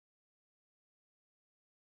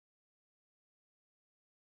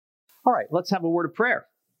All right, let's have a word of prayer.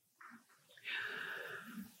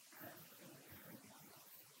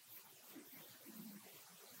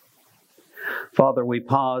 Father, we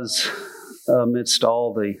pause amidst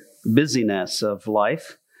all the busyness of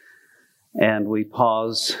life, and we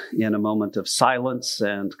pause in a moment of silence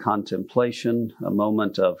and contemplation, a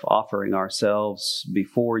moment of offering ourselves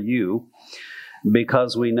before you,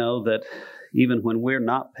 because we know that even when we're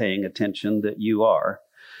not paying attention, that you are,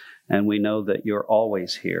 and we know that you're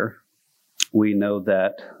always here. We know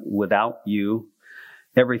that without you,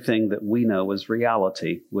 everything that we know as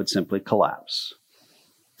reality would simply collapse.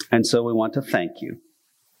 And so we want to thank you.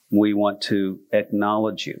 We want to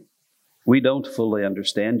acknowledge you. We don't fully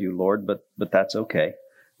understand you, Lord, but that's okay.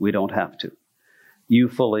 We don't have to. You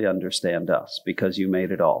fully understand us because you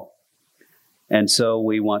made it all. And so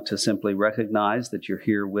we want to simply recognize that you're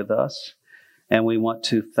here with us. And we want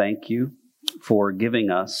to thank you for giving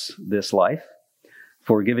us this life,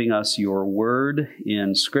 for giving us your word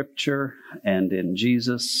in Scripture and in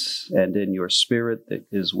Jesus and in your Spirit that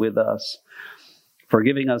is with us, for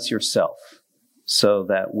giving us yourself so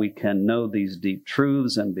that we can know these deep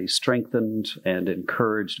truths and be strengthened and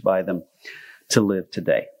encouraged by them to live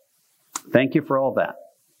today. Thank you for all that.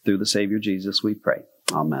 Through the Savior Jesus we pray.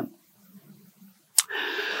 Amen.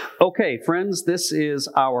 Okay, friends, this is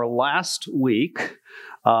our last week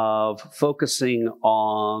of focusing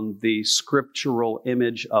on the scriptural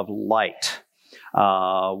image of light.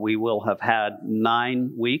 We will have had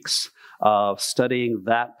 9 weeks of studying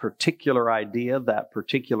that particular idea, that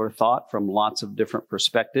particular thought from lots of different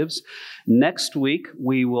perspectives. Next week,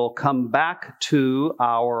 we will come back to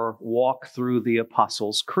our walk through the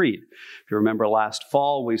Apostles' Creed. If you remember last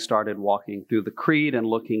fall, we started walking through the Creed and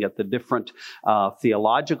looking at the different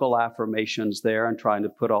theological affirmations there and trying to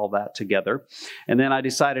put all that together. And then I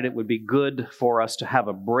decided it would be good for us to have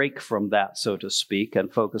a break from that, so to speak,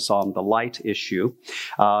 and focus on the light issue.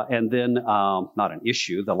 And then, not an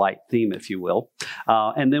issue, the light theme, if you will.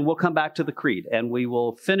 And then we'll come back to the Creed, and we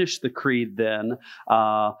will finish the Creed then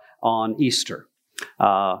on Easter.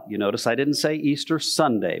 You notice I didn't say Easter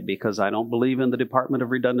Sunday because I don't believe in the Department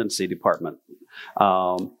of Redundancy department.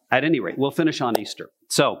 At any rate, we'll finish on Easter.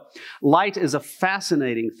 So light is a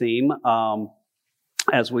fascinating theme.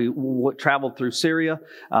 As we traveled through Syria,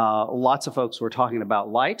 lots of folks were talking about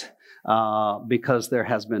light. Because there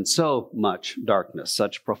has been so much darkness,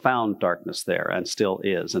 such profound darkness there, and still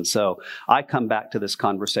is. And so I come back to this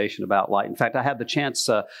conversation about light. In fact, I had the chance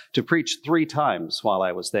to preach 3 times while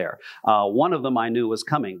I was there. One of them I knew was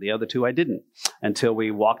coming. The other 2 I didn't, until we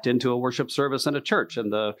walked into a worship service in a church,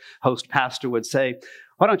 and the host pastor would say,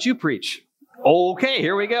 "Why don't you preach?" Okay,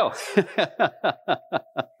 here we go.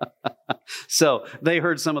 So they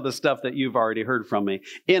heard some of the stuff that you've already heard from me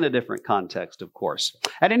in a different context, of course.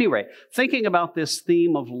 At any rate, thinking about this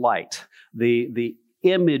theme of light, the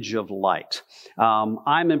image of light,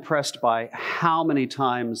 I'm impressed by how many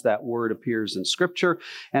times that word appears in Scripture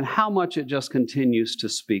and how much it just continues to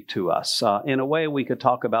speak to us. In a way, we could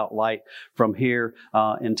talk about light from here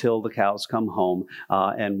until the cows come home,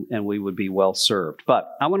 and we would be well served. But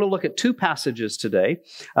I want to look at 2 passages today,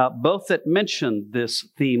 both that mention this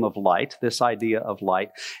theme of light, this idea of light,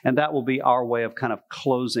 and that will be our way of kind of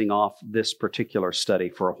closing off this particular study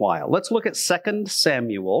for a while. Let's look at 2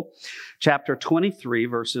 Samuel chapter 23,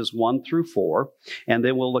 verses 1 through 4, and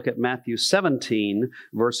then we'll look at Matthew 17,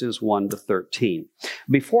 verses 1 to 13.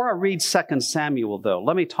 Before I read 2 Samuel, though,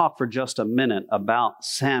 let me talk for just a minute about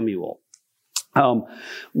Samuel.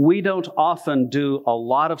 We don't often do a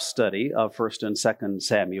lot of study of 1 and 2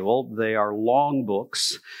 Samuel. They are long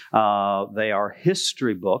books. They are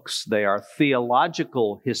history books. They are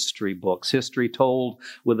theological history books, history told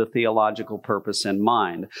with a theological purpose in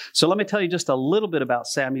mind. So let me tell you just a little bit about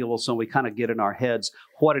Samuel so we kind of get in our heads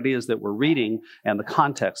what it is that we're reading and the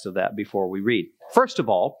context of that before we read. First of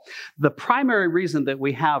all, the primary reason that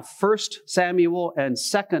we have 1 Samuel and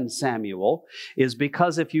 2 Samuel is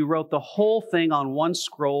because if you wrote the whole thing on one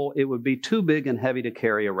scroll, it would be too big and heavy to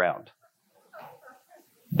carry around.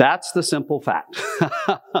 That's the simple fact.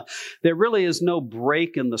 There really is no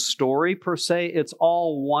break in the story per se. It's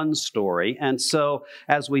all one story. And so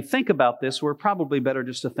as we think about this, we're probably better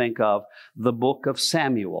just to think of the book of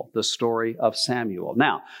Samuel, the story of Samuel.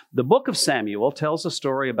 Now, the book of Samuel tells a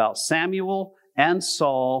story about Samuel and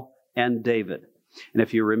Saul and David. And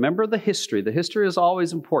if you remember the history is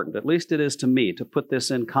always important, at least it is to me, to put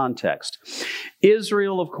this in context.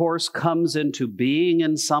 Israel, of course, comes into being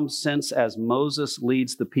in some sense as Moses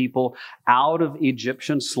leads the people out of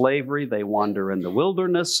Egyptian slavery. They wander in the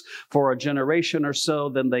wilderness for a generation or so.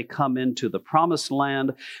 Then they come into the promised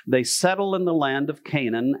land. They settle in the land of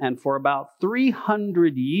Canaan. And for about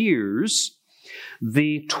 300 years,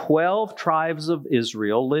 the 12 tribes of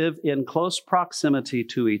Israel live in close proximity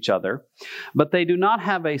to each other, but they do not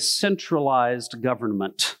have a centralized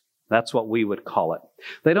government. That's what we would call it.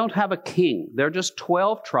 They don't have a king. They're just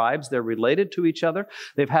 12 tribes. They're related to each other.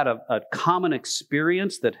 They've had a common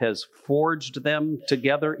experience that has forged them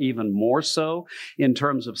together even more so in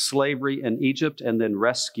terms of slavery in Egypt and then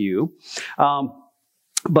rescue.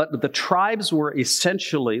 But the tribes were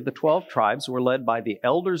essentially, the 12 tribes were led by the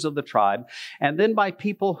elders of the tribe and then by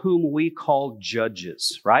people whom we call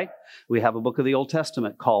judges, right? We have a book of the Old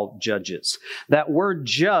Testament called Judges. That word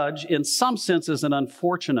judge, in some sense, is an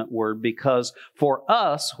unfortunate word because for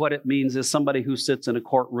us, what it means is somebody who sits in a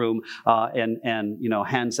courtroom and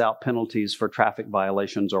hands out penalties for traffic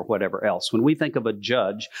violations or whatever else. When we think of a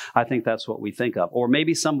judge, I think that's what we think of. Or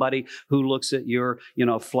maybe somebody who looks at your,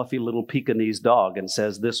 fluffy little Pekingese dog and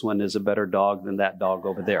says, this one is a better dog than that dog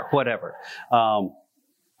over there, whatever.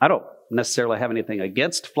 I don't necessarily have anything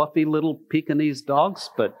against fluffy little Pekingese dogs,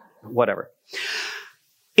 but whatever.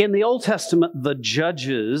 In the Old Testament, the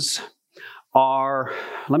judges are,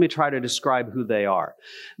 let me try to describe who they are.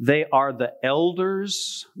 They are the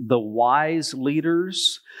elders, the wise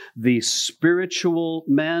leaders, the spiritual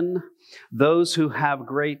men, those who have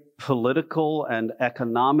great political and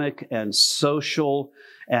economic and social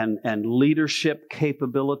and leadership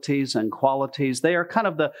capabilities and qualities. They are kind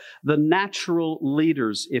of the natural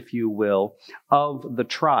leaders, if you will, of the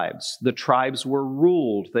tribes. The tribes were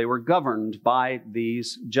ruled. They were governed by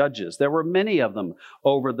these judges. There were many of them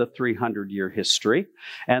over the 300-year history,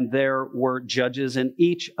 and there were judges in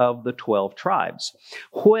each of the 12 tribes.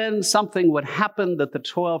 When something would happen that the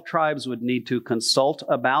 12 tribes would need to consult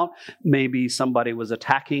about, maybe somebody was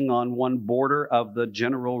attacking on one border of the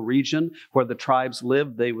general region where the tribes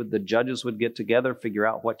lived, the judges would get together, figure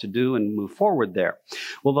out what to do, and move forward there.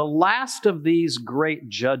 Well, the last of these great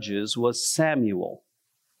judges was Samuel.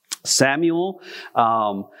 Samuel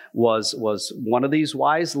was one of these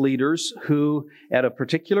wise leaders who, at a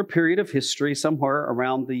particular period of history, somewhere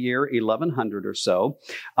around the year 1100 or so,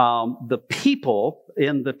 the people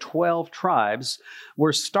in the 12 tribes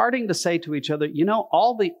were starting to say to each other,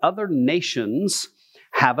 all the other nations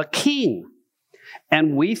have a king,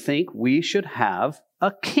 and we think we should have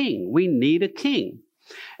a king. We need a king.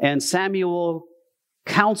 And Samuel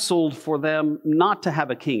counseled for them not to have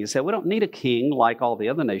a king. He said, we don't need a king like all the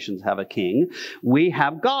other nations have a king. We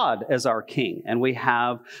have God as our king, and we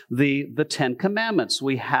have the 10 commandments.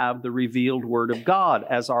 We have the revealed word of God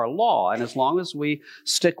as our law. And as long as we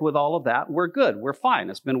stick with all of that, we're good. We're fine.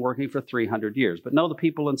 It's been working for 300 years. But no, the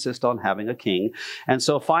people insist on having a king. And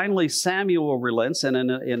so finally Samuel relents, and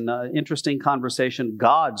in an interesting conversation,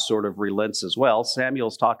 God sort of relents as well.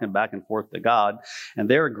 Samuel's talking back and forth to God, and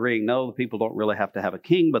they're agreeing, no, the people don't really have to have a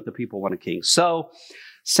king, but the people want a king. So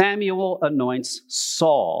Samuel anoints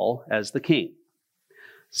Saul as the king.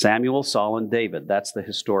 Samuel, Saul, and David. That's the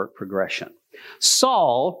historic progression.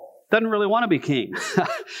 Saul doesn't really want to be king.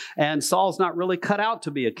 And Saul's not really cut out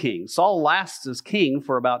to be a king. Saul lasts as king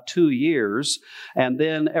for about 2 years, and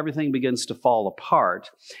then everything begins to fall apart,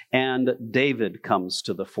 and David comes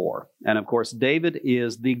to the fore. And of course, David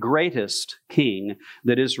is the greatest king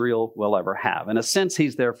that Israel will ever have. In a sense,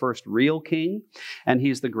 he's their first real king, and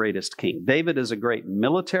he's the greatest king. David is a great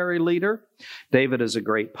military leader. David is a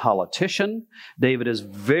great politician. David is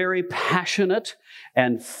very passionate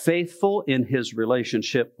and faithful in his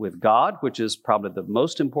relationship with God, which is probably the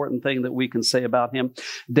most important thing that we can say about him.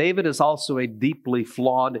 David is also a deeply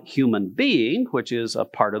flawed human being, which is a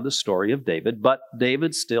part of the story of David, but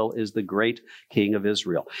David still is the great king of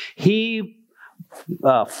Israel. He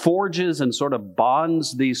forges and sort of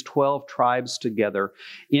bonds these 12 tribes together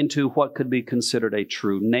into what could be considered a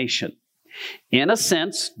true nation. In a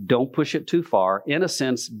sense, don't push it too far, in a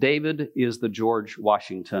sense, David is the George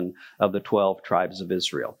Washington of the 12 tribes of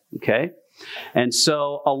Israel, okay? And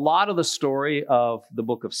so a lot of the story of the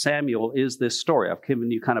book of Samuel is this story. I've given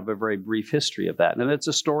you kind of a very brief history of that, and it's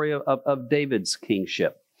a story of David's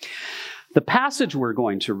kingship. The passage we're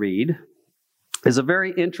going to read is a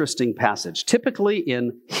very interesting passage. Typically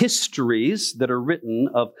in histories that are written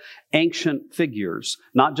of ancient figures,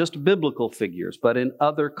 not just biblical figures, but in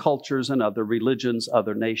other cultures and other religions,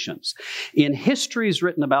 other nations. In histories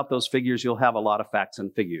written about those figures, you'll have a lot of facts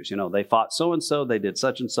and figures. You know, they fought so-and-so, they did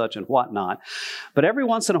such and whatnot. But every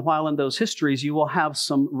once in a while in those histories, you will have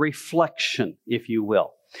some reflection, if you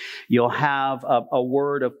will. You'll have a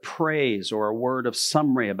word of praise or a word of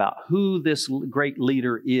summary about who this great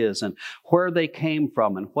leader is and where they came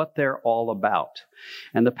from and what they're all about.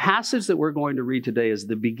 And the passage that we're going to read today is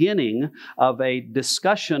the beginning of a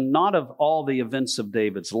discussion, not of all the events of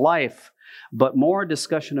David's life, but more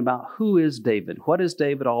discussion about who is David? What is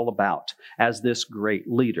David all about as this great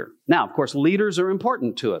leader? Now, of course, leaders are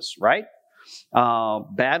important to us, right?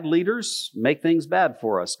 Bad leaders make things bad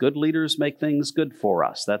for us. Good leaders make things good for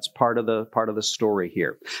us. That's part of the story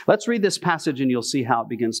here. Let's read this passage and you'll see how it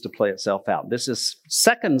begins to play itself out. This is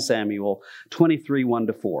 2 Samuel 23,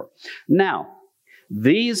 1-4. Now,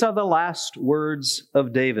 these are the last words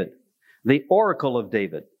of David, the oracle of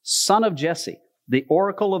David, son of Jesse, the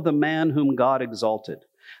oracle of the man whom God exalted,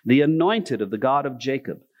 the anointed of the God of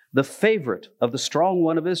Jacob, the favorite of the strong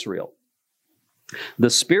one of Israel. The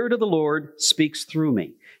Spirit of the Lord speaks through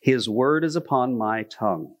me. His word is upon my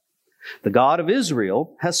tongue. The God of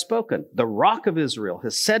Israel has spoken. The Rock of Israel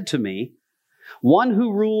has said to me, one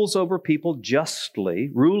who rules over people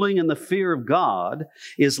justly, ruling in the fear of God,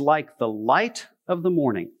 is like the light of the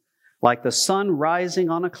morning, like the sun rising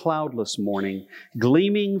on a cloudless morning,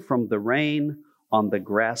 gleaming from the rain on the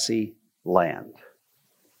grassy land.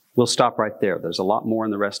 We'll stop right there. There's a lot more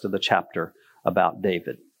in the rest of the chapter about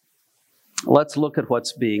David. Let's look at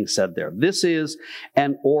what's being said there. This is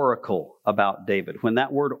an oracle about David. When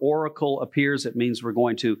that word oracle appears, it means we're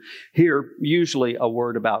going to hear usually a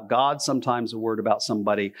word about God, sometimes a word about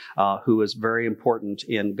somebody who is very important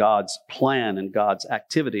in God's plan and God's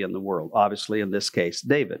activity in the world. Obviously, in this case,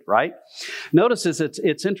 David, right? Notice as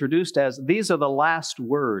it's introduced as, these are the last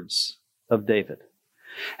words of David.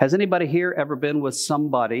 Has anybody here ever been with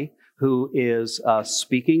somebody who is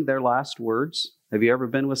speaking their last words? Have you ever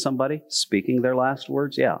been with somebody speaking their last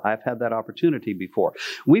words? Yeah, I've had that opportunity before.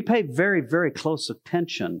 We pay very, very close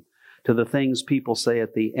attention to the things people say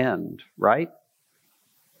at the end, right?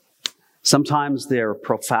 Sometimes they're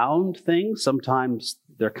profound things. Sometimes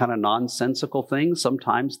they're kind of nonsensical things.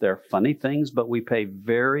 Sometimes they're funny things, but we pay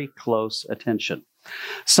very close attention.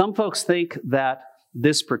 Some folks think that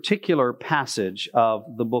this particular passage of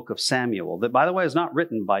the book of Samuel, that, by the way, is not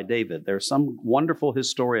written by David. There's some wonderful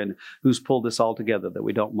historian who's pulled this all together that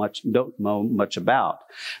we don't know much about.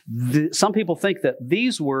 Some people think that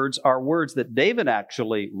these words are words that David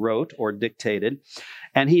actually wrote or dictated,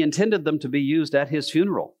 and he intended them to be used at his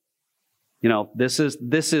funeral. You know, this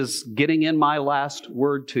is getting in my last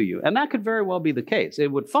word to you. And that could very well be the case.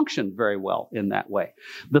 It would function very well in that way.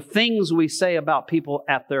 The things we say about people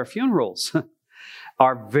at their funerals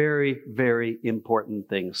are very, very important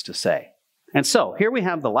things to say. And so here we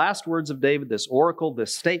have the last words of David, this oracle,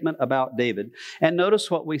 this statement about David. And notice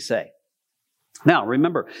what we say. Now,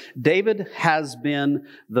 remember, David has been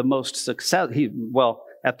the most successful.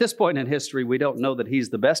 At this point in history, we don't know that he's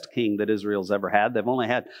the best king that Israel's ever had. They've only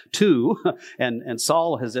had two, and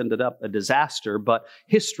Saul has ended up a disaster, but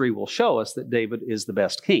history will show us that David is the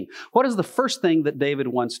best king. What is the first thing that David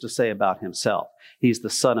wants to say about himself? He's the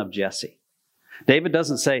son of Jesse. David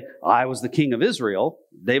doesn't say, I was the king of Israel.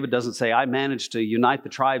 David doesn't say, I managed to unite the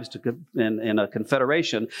tribes in a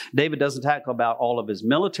confederation. David doesn't talk about all of his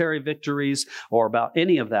military victories or about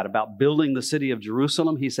any of that, about building the city of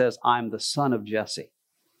Jerusalem. He says, I'm the son of Jesse.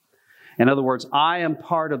 In other words, I am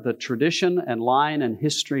part of the tradition and line and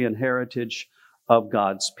history and heritage of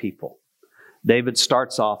God's people. David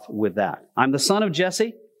starts off with that. I'm the son of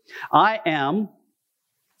Jesse. I am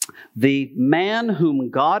the man whom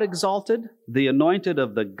God exalted, the anointed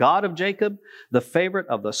of the God of Jacob, the favorite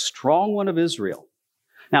of the strong one of Israel.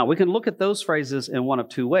 Now, we can look at those phrases in one of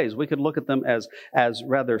two ways. We could look at them as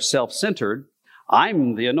rather self-centered.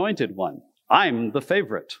 I'm the anointed one. I'm the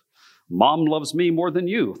favorite. Mom loves me more than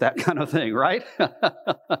you, that kind of thing, right?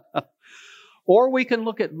 Or we can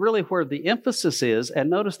look at really where the emphasis is and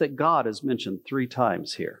notice that God is mentioned 3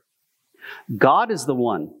 times here. God is the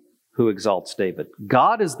one who exalts David.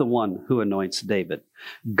 God is the one who anoints David.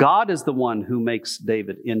 God is the one who makes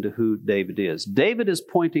David into who David is. David is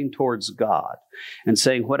pointing towards God and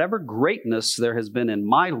saying, whatever greatness there has been in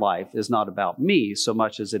my life is not about me so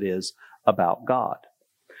much as it is about God.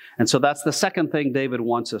 And so that's the second thing David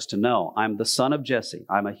wants us to know. I'm the son of Jesse.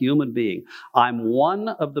 I'm a human being. I'm one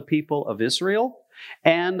of the people of Israel.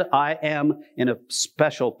 And I am in a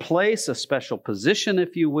special place, a special position,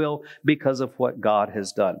 if you will, because of what God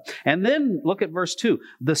has done. And then look at verse 2.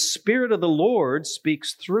 The Spirit of the Lord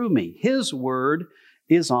speaks through me. His word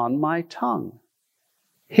is on my tongue.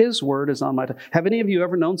 His word is on my tongue. Have any of you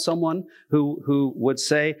ever known someone who would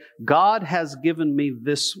say, God has given me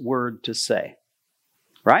this word to say?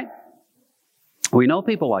 Right? We know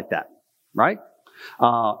people like that, right?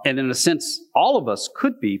 And in a sense, all of us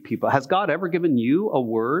could be people. Has God ever given you a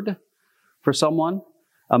word for someone?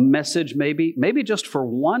 A message maybe just for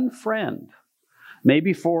one friend,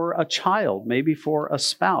 maybe for a child, maybe for a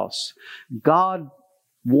spouse. God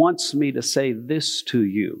wants me to say this to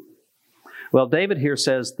you. Well, David here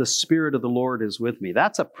says, the Spirit of the Lord is with me.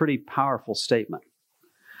 That's a pretty powerful statement.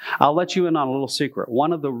 I'll let you in on a little secret.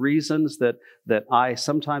 One of the reasons that I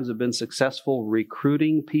sometimes have been successful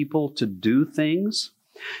recruiting people to do things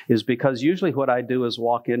is because usually what I do is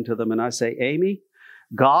walk into them and I say, Amy,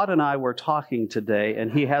 God and I were talking today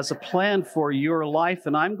and He has a plan for your life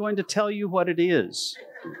and I'm going to tell you what it is.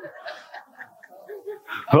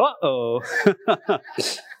 Uh-oh.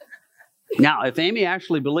 Now, if Amy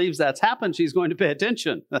actually believes that's happened, she's going to pay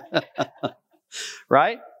attention.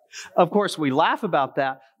 Right? Of course, we laugh about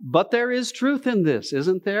that, but there is truth in this,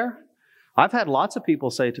 isn't there? I've had lots of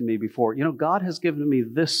people say to me before, God has given me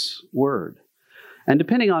this word. And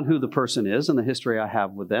depending on who the person is and the history I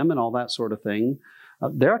have with them and all that sort of thing,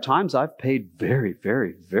 there are times I've paid very,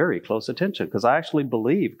 very, very close attention because I actually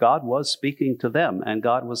believe God was speaking to them and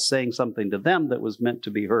God was saying something to them that was meant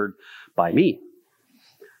to be heard by me.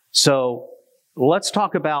 So let's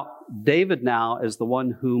talk about David now as the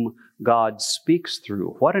one whom God speaks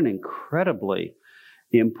through. What an incredibly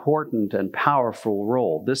important and powerful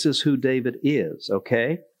role. This is who David is,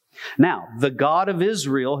 okay? Now, the God of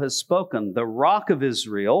Israel has spoken. The Rock of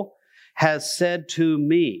Israel has said to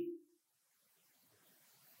me.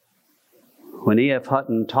 When E.F.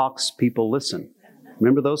 Hutton talks, people listen.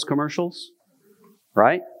 Remember those commercials?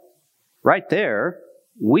 Right? Right there,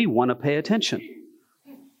 we want to pay attention.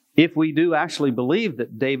 If we do actually believe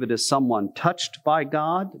that David is someone touched by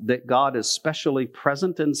God, that God is specially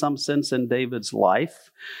present in some sense in David's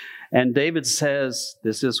life, and David says,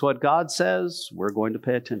 this is what God says, we're going to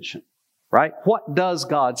pay attention, right? What does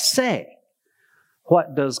God say?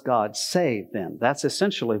 What does God say then? That's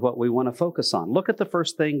essentially what we want to focus on. Look at the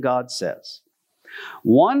first thing God says.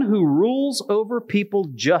 One who rules over people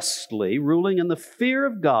justly, ruling in the fear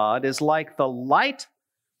of God, is like the light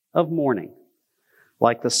of morning,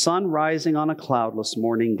 like the sun rising on a cloudless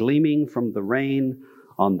morning, gleaming from the rain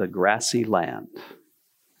on the grassy land.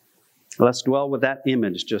 Let's dwell with that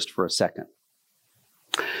image just for a second.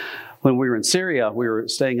 When we were in Syria, we were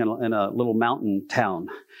staying in a little mountain town,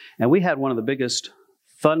 and we had one of the biggest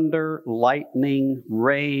thunder, lightning,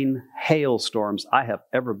 rain, hailstorms I have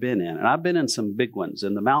ever been in. And I've been in some big ones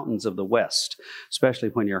in the mountains of the West, especially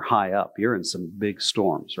when you're high up. You're in some big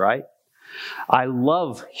storms, right? I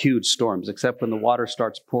love huge storms, except when the water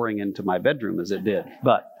starts pouring into my bedroom as it did.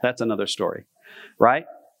 But that's another story, right?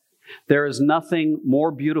 There is nothing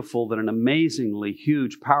more beautiful than an amazingly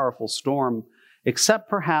huge, powerful storm, except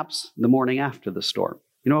perhaps the morning after the storm.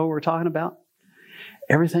 You know what we're talking about?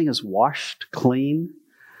 Everything is washed clean.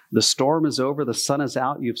 The storm is over. The sun is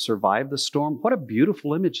out. You've survived the storm. What a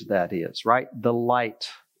beautiful image that is, right? The light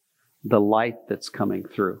that's coming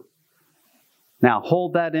through. Now,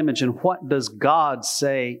 hold that image, and what does God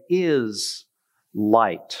say is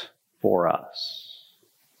light for us?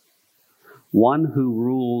 One who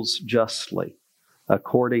rules justly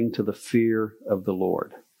according to the fear of the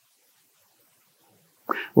Lord.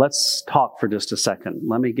 Let's talk for just a second.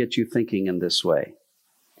 Let me get you thinking in this way.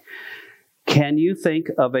 Can you think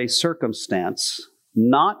of a circumstance,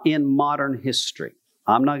 not in modern history?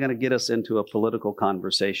 I'm not going to get us into a political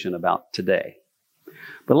conversation about today.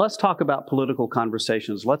 But let's talk about political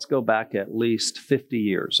conversations. Let's go back at least 50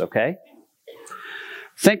 years, okay?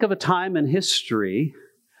 Think of a time in history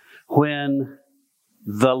when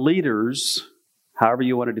the leaders, however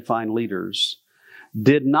you want to define leaders,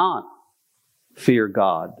 did not fear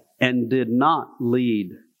God and did not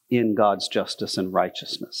lead in God's justice and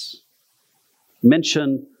righteousness.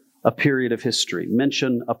 Mention a period of history.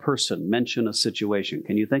 Mention a person. Mention a situation.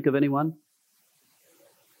 Can you think of anyone?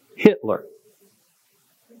 Hitler.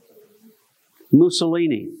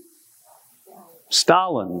 Mussolini,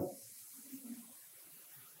 Stalin.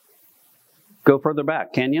 Go further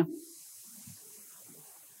back, can you?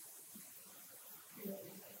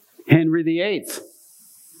 Henry VIII.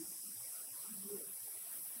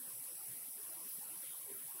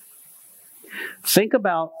 Think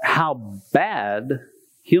about how bad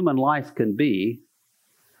human life can be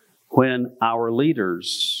when our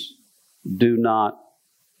leaders do not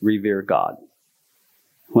revere God,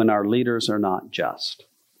 when our leaders are not just.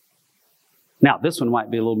 Now, this one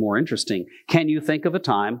might be a little more interesting. Can you think of a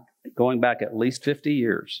time, going back at least 50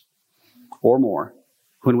 years or more,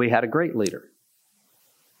 when we had a great leader?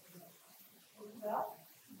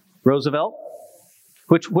 Roosevelt?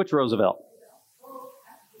 Which Roosevelt?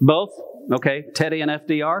 Both? Okay. Teddy and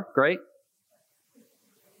FDR? Great.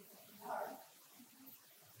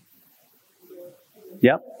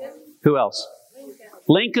 Yep. Who else?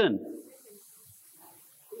 Lincoln.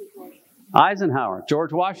 Eisenhower.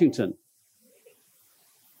 George Washington.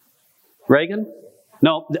 Reagan?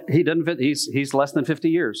 No, he doesn't fit. He's less than 50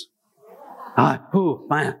 years.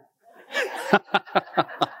 Man.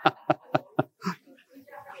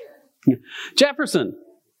 Jefferson.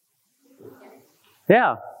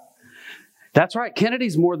 Yeah. That's right.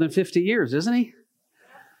 Kennedy's more than 50 years, isn't he?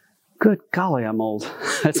 Good golly, I'm old.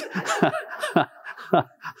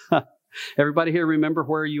 Everybody here remember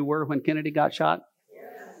where you were when Kennedy got shot?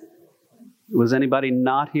 Was anybody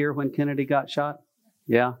not here when Kennedy got shot?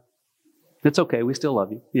 Yeah. It's okay. We still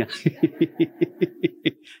love you. Yeah.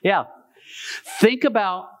 Yeah. Think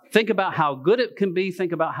about how good it can be.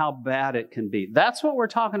 Think about how bad it can be. That's what we're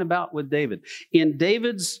talking about with David. In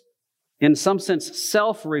David's, in some sense,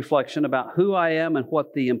 self-reflection about who I am and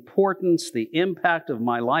what the importance, the impact of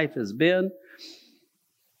my life has been,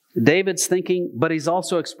 David's thinking, but he's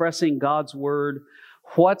also expressing God's word.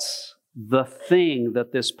 What's the thing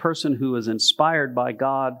that this person who is inspired by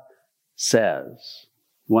God says?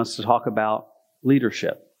 He wants to talk about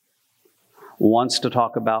leadership. Wants to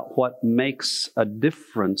talk about what makes a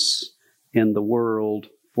difference in the world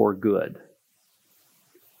for good.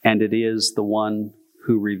 And it is the one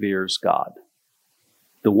who reveres God.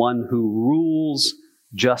 The one who rules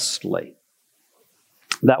justly.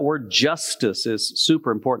 That word justice is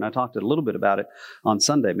super important. I talked a little bit about it on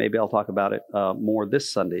Sunday. Maybe I'll talk about it more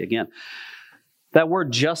this Sunday again. That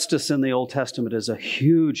word justice in the Old Testament is a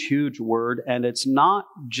huge, huge word, and it's not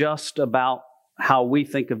just about how we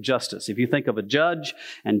think of justice. If you think of a judge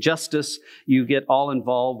and justice, you get all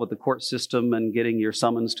involved with the court system and getting your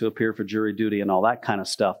summons to appear for jury duty and all that kind of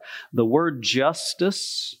stuff. The word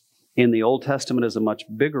justice in the Old Testament is a much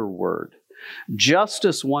bigger word.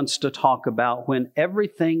 Justice wants to talk about when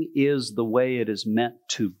everything is the way it is meant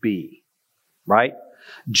to be, right?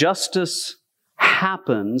 Justice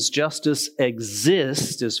happens, justice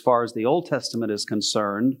exists as far as the Old Testament is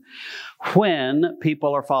concerned when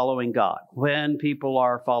people are following God, when people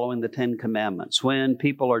are following the Ten Commandments, when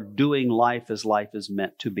people are doing life as life is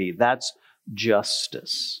meant to be. That's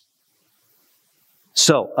justice.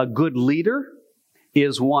 So, a good leader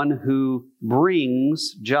is one who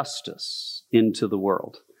brings justice into the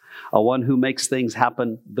world. One who makes things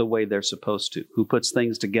happen the way they're supposed to, who puts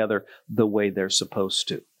things together the way they're supposed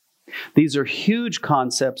to. These are huge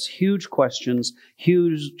concepts, huge questions,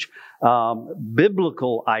 huge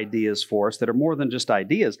biblical ideas for us that are more than just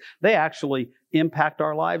ideas. They actually impact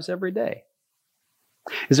our lives every day.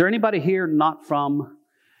 Is there anybody here not from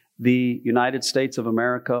the United States of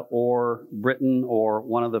America or Britain or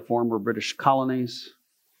one of the former British colonies?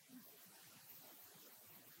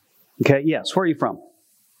 Okay, yes. Where are you from?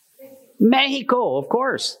 Mexico, of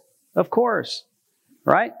course. Of course.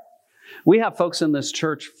 Right? We have folks in this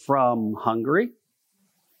church from Hungary,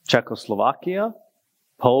 Czechoslovakia,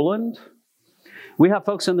 Poland. We have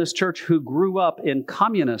folks in this church who grew up in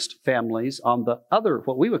communist families on the other,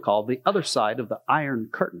 what we would call the other side of the Iron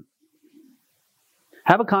Curtain.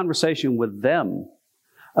 Have a conversation with them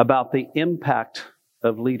about the impact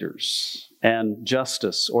of leaders and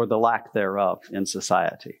justice or the lack thereof in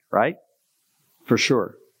society, right? For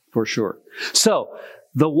sure, for sure. So,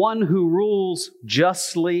 the one who rules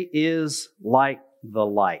justly is like the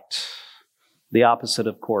light. The opposite,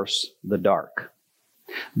 of course, the dark.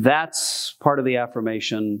 That's part of the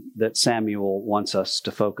affirmation that Samuel wants us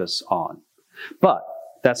to focus on. But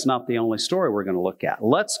that's not the only story we're going to look at.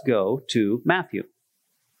 Let's go to Matthew.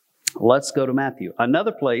 Let's go to Matthew,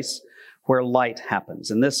 another place where light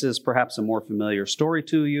happens. And this is perhaps a more familiar story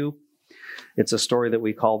to you. It's a story that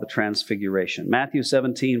we call the Transfiguration. Matthew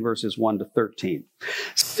 17, verses 1 to 13.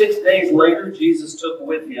 6 days later, Jesus took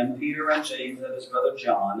with him Peter and James and his brother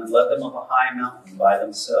John and led them up a high mountain by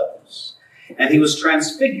themselves. And he was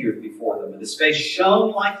transfigured before them, and his face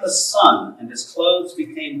shone like the sun, and his clothes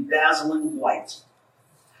became dazzling white.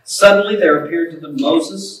 Suddenly there appeared to them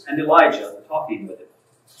Moses and Elijah talking with him.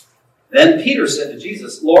 Then Peter said to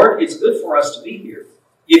Jesus, "Lord, it's good for us to be here.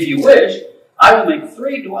 If you wish, I will make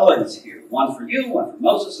 3 dwellings here, one for you, one for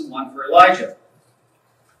Moses, and one for Elijah."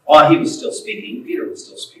 While he was still speaking, Peter was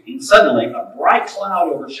still speaking, suddenly a bright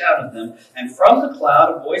cloud overshadowed them, and from the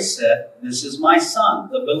cloud a voice said, "This is my Son,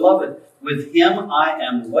 the beloved. With him I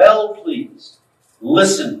am well pleased.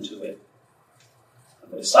 Listen to him."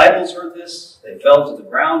 When the disciples heard this, they fell to the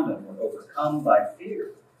ground and were overcome by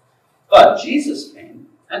fear. But Jesus came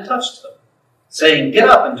and touched them, saying, "Get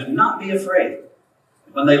up and do not be afraid."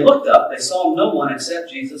 And when they looked up, they saw no one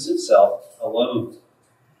except Jesus himself alone.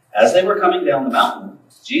 As they were coming down the mountain,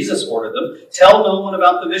 Jesus ordered them, "Tell no one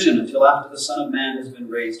about the vision until after the Son of Man has been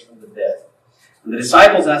raised from the dead." And the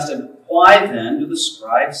disciples asked him, "Why then do the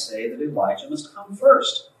scribes say that Elijah must come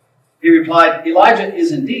first?" He replied, "Elijah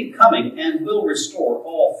is indeed coming and will restore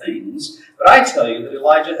all things. But I tell you that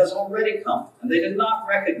Elijah has already come, and they did not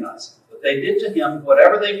recognize him, but they did to him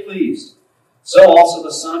whatever they pleased. So also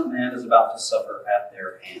the Son of Man is about to suffer at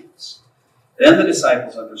their hands." Then the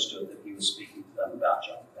disciples understood that he was speaking to them about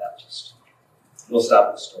John the Baptist. We'll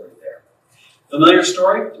stop the story there. Familiar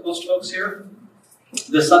story to most folks here?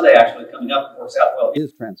 This Sunday, actually, coming up, works out well.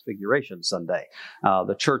 Is Transfiguration Sunday.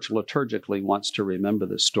 The church liturgically wants to remember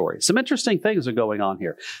this story. Some interesting things are going on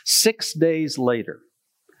here. 6 days later.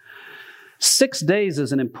 6 days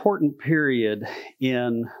is an important period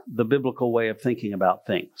in the biblical way of thinking about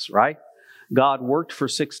things, right? God worked for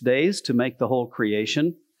 6 days to make the whole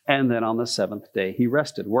creation, and then on the seventh day he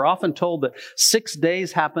rested. We're often told that 6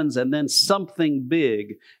 days happens and then something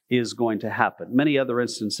big is going to happen. Many other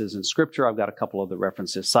instances in Scripture, I've got a couple of the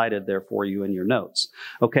references cited there for you in your notes.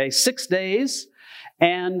 Okay, 6 days,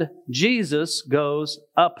 and Jesus goes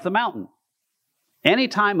up the mountain.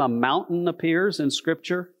 Anytime a mountain appears in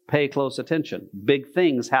Scripture, pay close attention. Big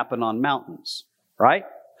things happen on mountains, right?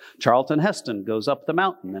 Charlton Heston goes up the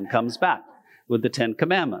mountain and comes back with the 10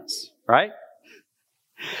 Commandments, right?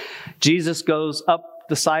 Jesus goes up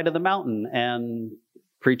the side of the mountain and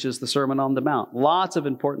preaches the Sermon on the Mount. Lots of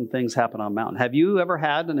important things happen on mountain. Have you ever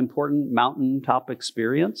had an important mountaintop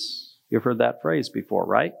experience? You've heard that phrase before,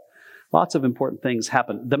 right? Lots of important things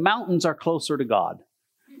happen. The mountains are closer to God.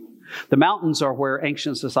 The mountains are where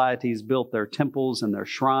ancient societies built their temples and their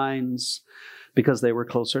shrines because they were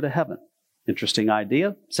closer to heaven. Interesting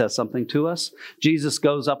idea, says something to us. Jesus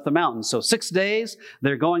goes up the mountain. So 6 days,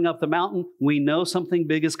 they're going up the mountain. We know something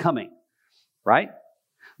big is coming, right?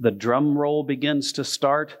 The drum roll begins to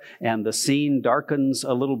start and the scene darkens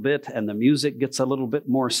a little bit and the music gets a little bit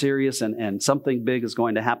more serious and something big is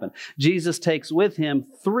going to happen. Jesus takes with him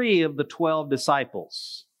 3 of the 12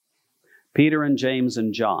 disciples, Peter and James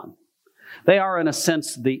and John. They are, in a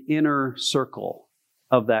sense, the inner circle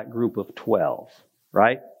of that group of 12,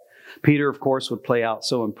 right? Peter, of course, would play out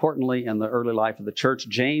so importantly in the early life of the church.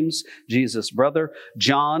 James, Jesus' brother.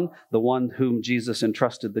 John, the one whom Jesus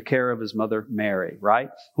entrusted the care of his mother, Mary, right?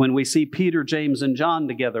 When we see Peter, James, and John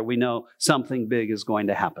together, we know something big is going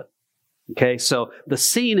to happen. Okay, so the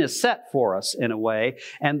scene is set for us in a way,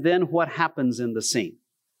 and then what happens in the scene?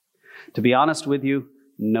 To be honest with you,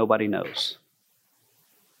 nobody knows.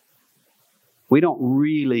 We don't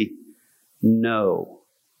really know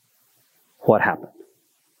what happened.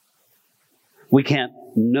 We can't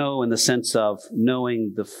know in the sense of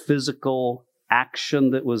knowing the physical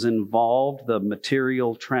action that was involved, the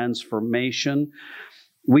material transformation.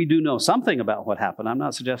 We do know something about what happened. I'm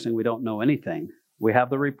not suggesting we don't know anything. We have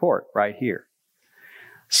the report right here.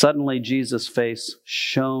 Suddenly, Jesus' face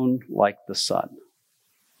shone like the sun.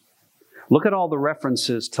 Look at all the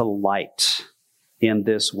references to light in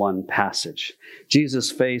this one passage.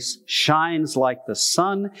 Jesus' face shines like the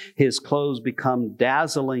sun. His clothes become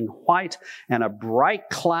dazzling white, and a bright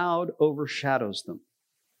cloud overshadows them.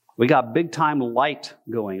 We got big time light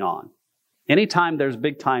going on. Anytime there's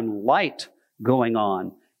big time light going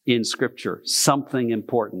on in Scripture, something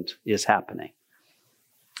important is happening.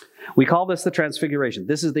 We call this the Transfiguration.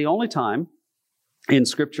 This is the only time in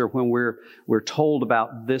Scripture when we're told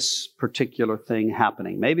about this particular thing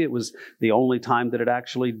happening. Maybe it was the only time that it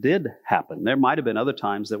actually did happen. There might have been other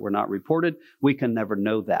times that were not reported. We can never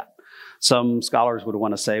know that. Some scholars would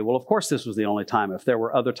want to say, well, of course this was the only time. If there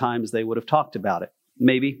were other times, they would have talked about it.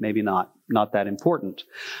 Maybe, maybe not. Not that important.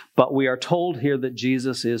 But we are told here that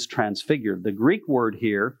Jesus is transfigured. The Greek word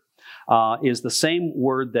here is the same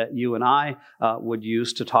word that you and I would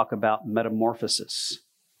use to talk about metamorphosis.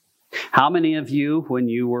 How many of you, when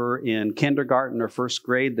you were in kindergarten or first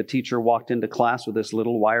grade, the teacher walked into class with this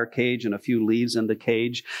little wire cage and a few leaves in the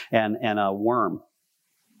cage and a worm?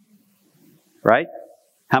 Right?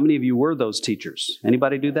 How many of you were those teachers?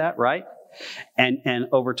 Anybody do that, right? And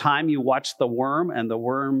over time you watch the worm, and the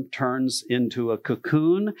worm turns into a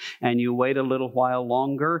cocoon, and you wait a little while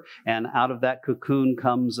longer, and out of that cocoon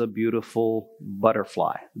comes a beautiful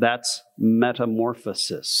butterfly. That's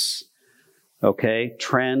metamorphosis. Okay?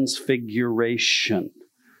 Transfiguration.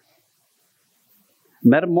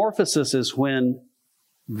 Metamorphosis is when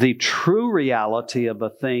the true reality of a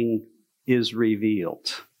thing is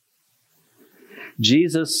revealed.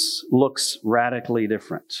 Jesus looks radically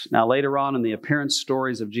different. Now, later on in the appearance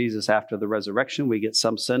stories of Jesus after the resurrection, we get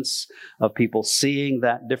some sense of people seeing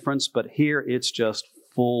that difference, but here it's just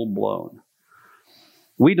full blown.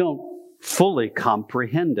 We don't fully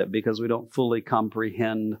comprehend it because we don't fully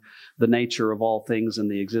comprehend the nature of all things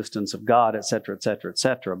and the existence of God, etc., etc.,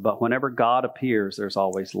 etc. But whenever God appears, there's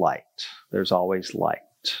always light. There's always light.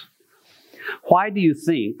 Why do you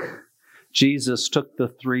think Jesus took the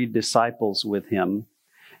 3 disciples with him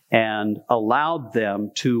and allowed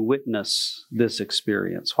them to witness this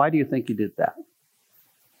experience? Why do you think he did that?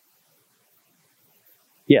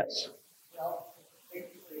 Yes. Well,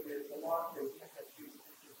 basically, there's a law that you have to do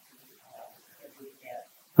every event.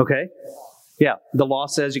 Okay. Yeah, the law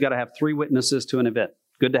says you got to have 3 witnesses to an event.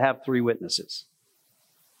 Good to have 3 witnesses.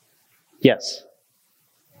 Yes.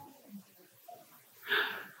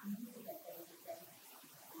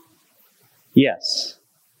 Yes.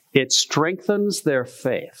 It strengthens their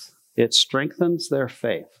faith. It strengthens their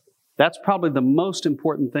faith. That's probably the most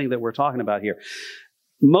important thing that we're talking about here.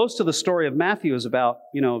 Most of the story of Matthew is about,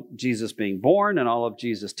 Jesus being born and all of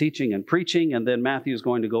Jesus' teaching and preaching. And then Matthew is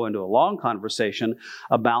going to go into a long conversation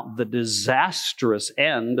about the disastrous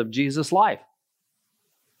end of Jesus' life.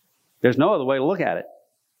 There's no other way to look at it,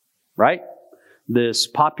 right? This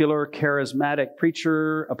popular, charismatic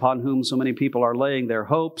preacher upon whom so many people are laying their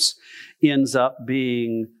hopes ends up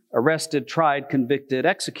being arrested, tried, convicted,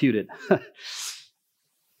 executed.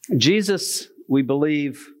 Jesus, we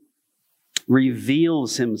believe,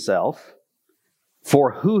 reveals himself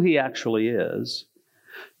for who he actually is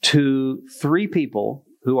to 3 people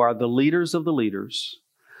who are the leaders of the leaders,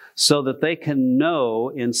 so that they can know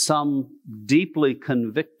in some deeply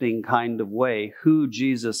convicting kind of way who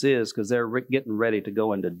Jesus is, because they're getting ready to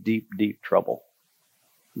go into deep, deep trouble.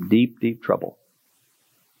 Deep, deep trouble.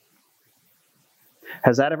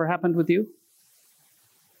 Has that ever happened with you?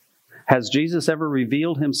 Has Jesus ever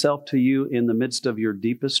revealed himself to you in the midst of your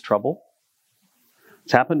deepest trouble?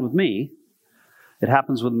 It's happened with me. It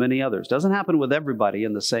happens with many others. Doesn't happen with everybody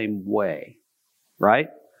in the same way, right?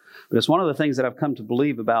 But it's one of the things that I've come to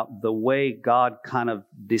believe about the way God kind of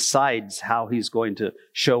decides how he's going to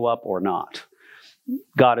show up or not.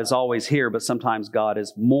 God is always here, but sometimes God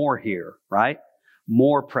is more here, right?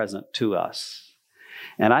 More present to us.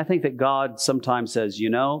 And I think that God sometimes says,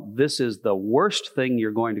 this is the worst thing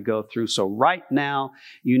you're going to go through. So right now,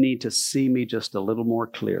 you need to see me just a little more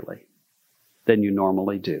clearly than you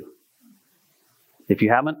normally do. If you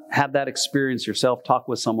haven't had that experience yourself, talk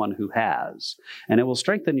with someone who has, and it will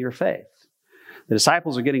strengthen your faith. The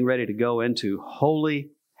disciples are getting ready to go into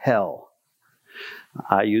holy hell.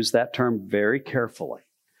 I use that term very carefully.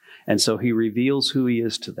 And so he reveals who he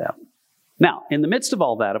is to them. Now, in the midst of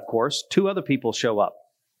all that, of course, 2 other people show up.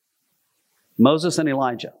 Moses and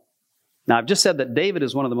Elijah. Now, I've just said that David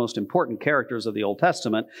is one of the most important characters of the Old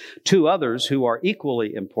Testament. 2 others who are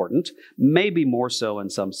equally important, maybe more so in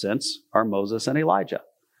some sense, are Moses and Elijah.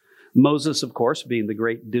 Moses, of course, being the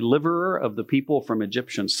great deliverer of the people from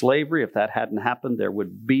Egyptian slavery. If that hadn't happened, there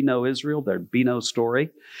would be no Israel. There'd be no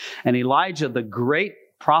story. And Elijah, the great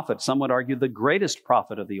prophet, some would argue the greatest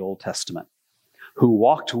prophet of the Old Testament, who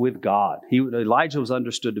walked with God. Elijah was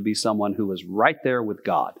understood to be someone who was right there with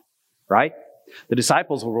God, right? The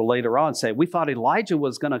disciples will later on say, we thought Elijah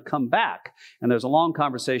was going to come back. And there's a long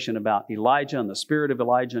conversation about Elijah and the spirit of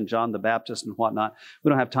Elijah and John the Baptist and whatnot. We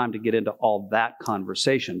don't have time to get into all that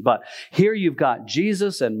conversation. But here you've got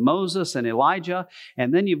Jesus and Moses and Elijah,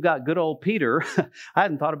 and then you've got good old Peter. I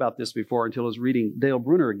hadn't thought about this before until I was reading Dale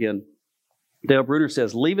Bruner again. Dale Bruner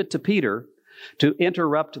says, leave it to Peter to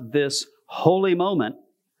interrupt this holy moment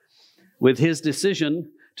with his decision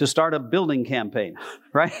to start a building campaign,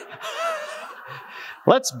 right?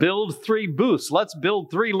 Let's build 3 booths. Let's build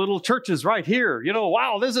 3 little churches right here.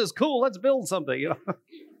 Wow, this is cool. Let's build something,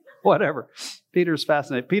 whatever. Peter's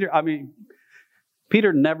fascinated.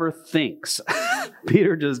 Peter never thinks.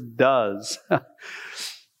 Peter just does,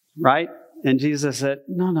 right? And Jesus said,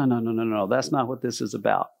 no. That's not what this is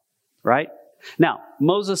about, right? Now,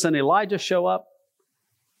 Moses and Elijah show up.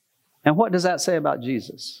 And what does that say about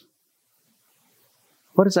Jesus?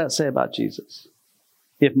 What does that say about Jesus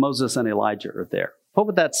if Moses and Elijah are there? What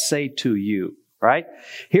would that say to you? right?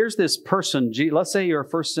 Here's this person, let's say you're a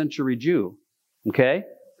first century Jew, okay?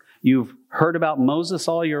 You've heard about Moses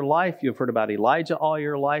all your life. You've heard about Elijah all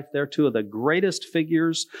your life. They're two of the greatest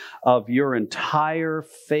figures of your entire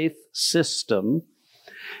faith system.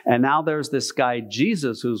 And now there's this guy,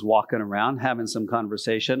 Jesus, who's walking around having some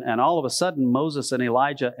conversation. And all of a sudden, Moses and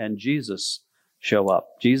Elijah and Jesus show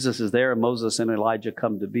up. Jesus is there, and Moses and Elijah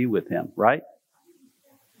come to be with him, right?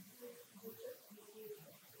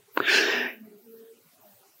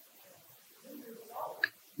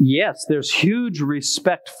 Yes, there's huge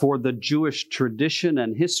respect for the Jewish tradition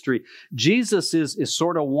and history. Jesus is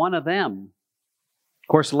sort of one of them. Of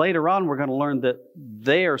course, later on, we're going to learn that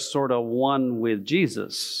they are sort of one with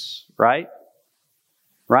Jesus, right?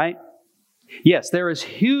 Right? Yes, there is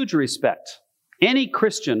huge respect. Any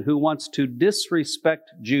Christian who wants to disrespect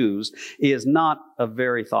Jews is not a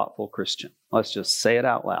very thoughtful Christian. Let's just say it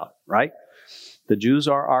out loud, right? The Jews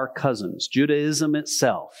are our cousins. Judaism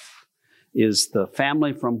itself is the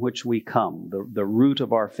family from which we come, the root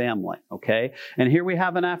of our family, okay? And here we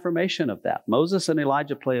have an affirmation of that. Moses and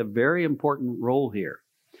Elijah play a very important role here.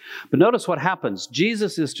 But notice what happens.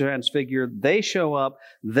 Jesus is transfigured, they show up,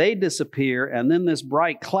 they disappear, and then this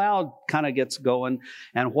bright cloud kind of gets going.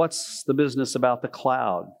 And what's the business about the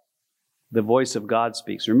cloud? The voice of God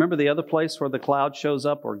speaks. Remember the other place where the cloud shows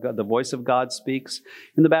up, or the voice of God speaks?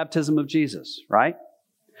 In the baptism of Jesus, right?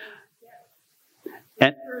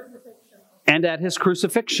 And at his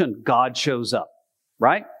crucifixion, God shows up,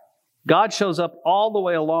 right? God shows up all the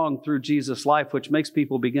way along through Jesus' life, which makes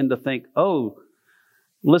people begin to think, oh,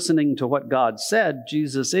 listening to what God said,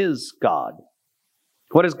 Jesus is God.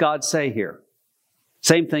 What does God say here?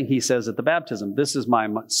 Same thing he says at the baptism. This is my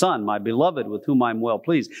son, my beloved, with whom I'm well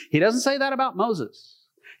pleased. He doesn't say that about Moses.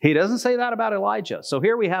 He doesn't say that about Elijah. So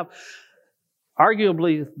here we have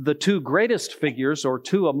arguably the two greatest figures, or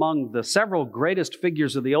two among the several greatest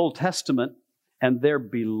figures of the Old Testament, and they're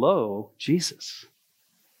below Jesus.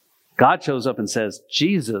 God shows up and says,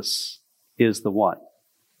 Jesus is the one.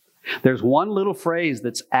 There's one little phrase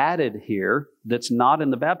that's added here that's not in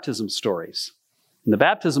the baptism stories. In the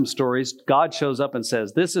baptism stories, God shows up and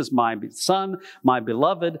says, this is my son, my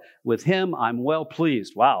beloved. With him, I'm well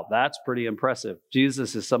pleased. Wow, that's pretty impressive.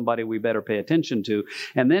 Jesus is somebody we better pay attention to.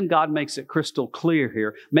 And then God makes it crystal clear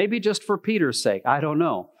here, maybe just for Peter's sake, I don't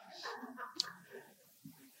know.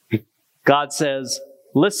 God says,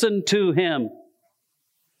 listen to him.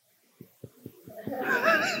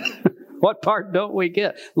 What part don't we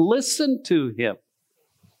get? Listen to him.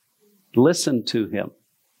 Listen to him.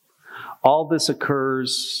 All this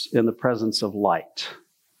occurs in the presence of light.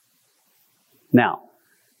 Now,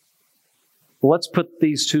 let's put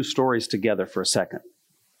these two stories together for a second.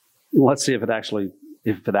 Let's see if it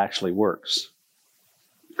actually works.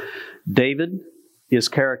 David is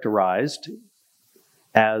characterized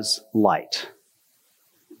as light,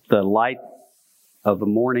 the light of the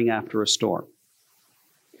morning after a storm.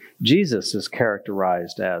 Jesus is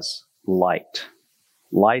characterized as light.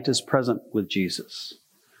 Light is present with Jesus.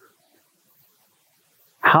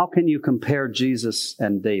 How can you compare Jesus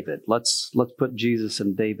and David? Let's put Jesus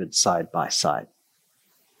and David side by side.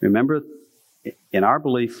 Remember, in our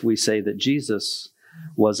belief, we say that Jesus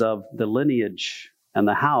was of the lineage and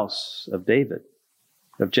the house of David,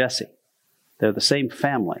 of Jesse. They're the same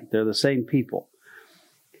family. They're the same people.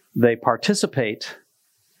 They participate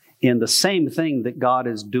in the same thing that God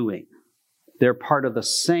is doing. They're part of the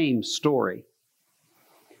same story.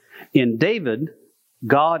 In David,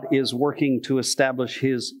 God is working to establish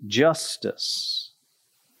his justice,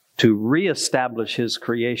 to reestablish his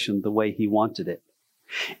creation the way he wanted it.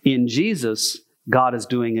 In Jesus, God is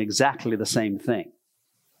doing exactly the same thing.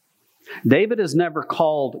 David is never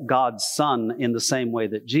called God's son in the same way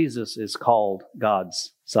that Jesus is called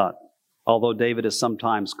God's son. Although David is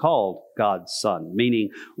sometimes called God's son,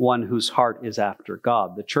 meaning one whose heart is after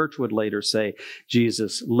God. The church would later say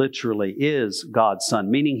Jesus literally is God's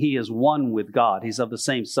son, meaning he is one with God. He's of the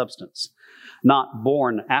same substance, not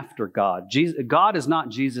born after God. God is not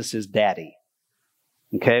Jesus' daddy.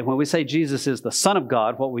 Okay, when we say Jesus is the Son of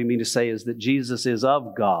God, what we mean to say is that Jesus is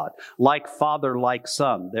of God, like Father, like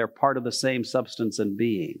Son. They're part of the same substance and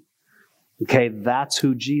being. Okay, that's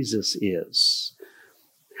who Jesus is.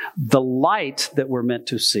 The light that we're meant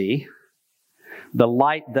to see, the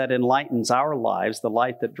light that enlightens our lives, the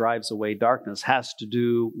light that drives away darkness, has to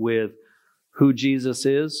do with who Jesus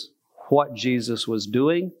is, what Jesus was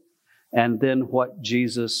doing, and then what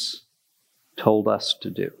Jesus told us to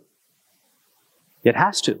do. It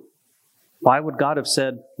has to. Why would God have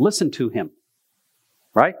said, listen to him?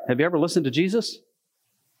 Right? Have you ever listened to Jesus?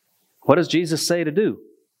 What does Jesus say to do?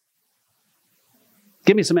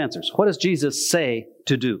 Give me some answers. What does Jesus say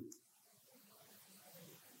to do?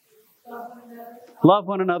 Love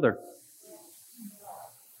one another.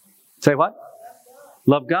 Say what?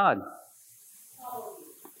 Love God.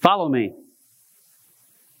 Follow me.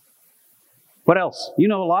 What else? You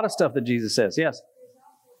know a lot of stuff that Jesus says. Yes.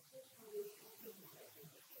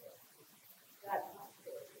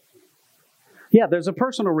 Yeah, there's a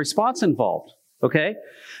personal response involved. Okay?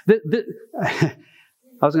 I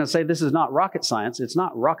was going to say this is not rocket science. It's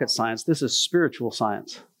not rocket science. This is spiritual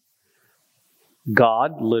science.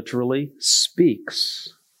 God literally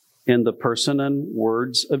speaks in the person and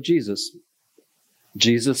words of Jesus.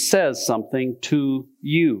 Jesus says something to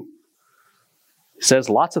you. He says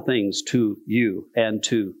lots of things to you and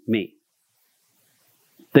to me.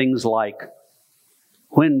 Things like,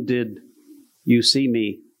 when did you see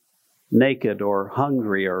me naked or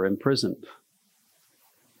hungry or imprisoned?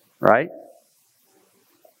 Right?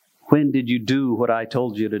 When did you do what I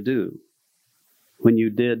told you to do? When you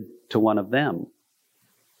did to one of them.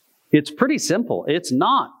 It's pretty simple. It's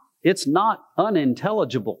not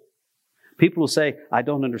unintelligible. People will say, I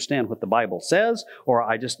don't understand what the Bible says, or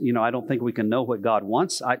I don't think we can know what God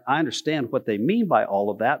wants. I understand what they mean by all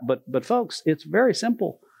of that, but folks, it's very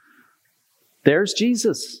simple. There's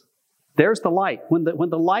Jesus. There's the light. When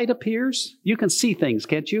the light appears, you can see things,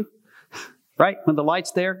 can't you? Right? When the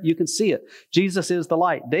light's there, you can see it. Jesus is the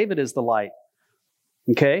light. David is the light.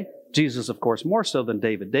 Okay? Jesus, of course, more so than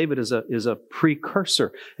David. David is a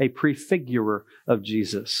precursor, a prefigurer of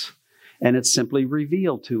Jesus. And it's simply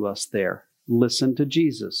revealed to us there. Listen to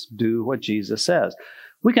Jesus. Do what Jesus says.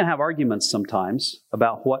 We can have arguments sometimes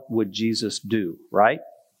about what would Jesus do, right?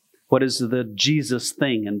 What is the Jesus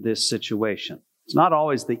thing in this situation? It's not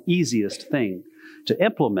always the easiest thing to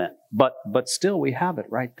implement, but still we have it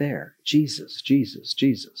right there. Jesus, Jesus,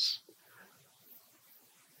 Jesus.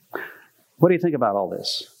 What do you think about all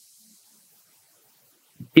this?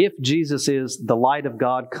 If Jesus is the light of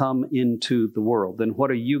God come into the world, then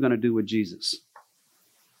what are you going to do with Jesus?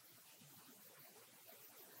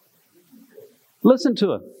 Listen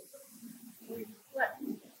to him.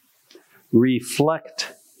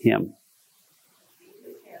 Reflect him.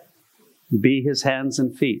 Be his hands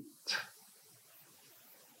and feet.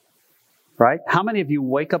 Right? How many of you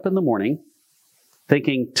wake up in the morning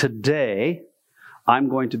thinking, today I'm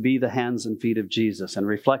going to be the hands and feet of Jesus and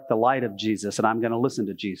reflect the light of Jesus, and I'm going to listen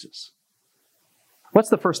to Jesus? What's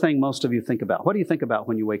the first thing most of you think about? What do you think about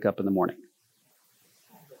when you wake up in the morning?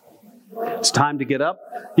 It's time to get up?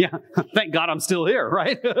 Yeah, thank God I'm still here,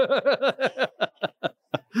 right?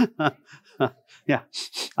 Yeah,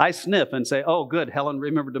 I sniff and say, oh, good, Helen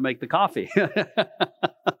remembered to make the coffee.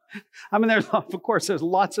 I mean, there's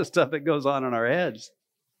lots of stuff that goes on in our heads.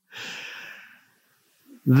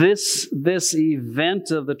 This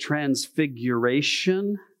event of the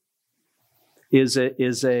transfiguration is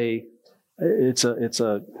a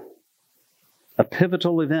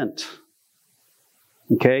pivotal event.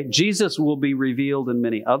 Okay, Jesus will be revealed in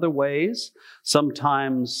many other ways,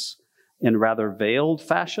 sometimes in rather veiled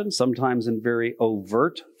fashion, sometimes in very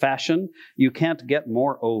overt fashion. You can't get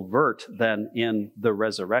more overt than in the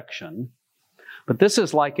resurrection. But this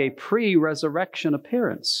is like a pre-resurrection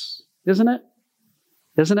appearance, isn't it?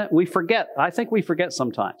 Isn't it? I think we forget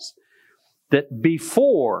sometimes that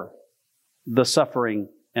before the suffering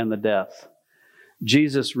and the death,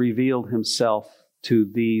 Jesus revealed himself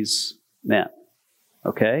to these men.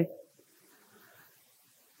 Okay?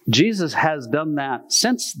 Jesus has done that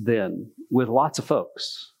since then with lots of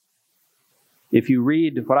folks. If you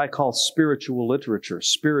read what I call spiritual literature,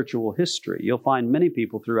 spiritual history, you'll find many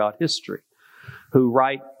people throughout history who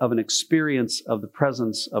write of an experience of the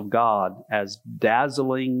presence of God as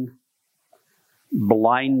dazzling,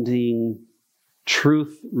 blinding,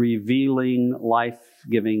 truth-revealing,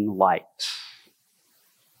 life-giving light.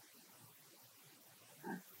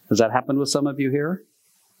 Has that happened with some of you here?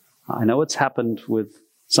 I know it's happened with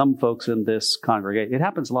some folks in this congregation. It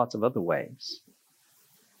happens lots of other ways.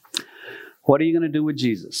 What are you going to do with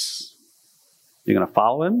Jesus? You're going to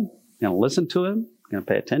follow him? You're going to listen to him? You're going to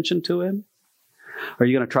pay attention to him? Are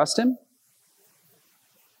you going to trust him?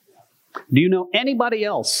 Do you know anybody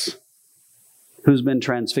else who's been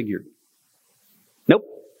transfigured? Nope,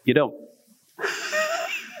 you don't.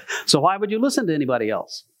 So why would you listen to anybody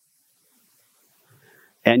else?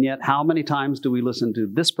 And yet, how many times do we listen to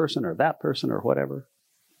this person or that person or whatever?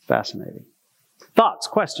 Fascinating. Thoughts,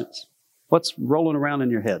 questions? What's rolling around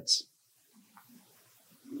in your heads?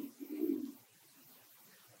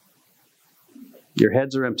 Your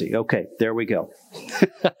heads are empty. Okay, there we go.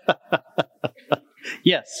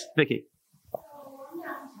 Yes, Vicki.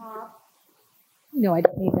 No, I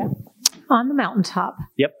don't need that. On the mountaintop.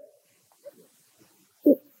 Yep.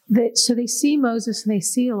 So they see Moses and they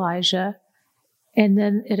see Elijah, and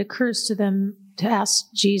then it occurs to them to ask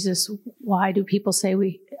Jesus, why do people say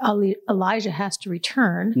Elijah has to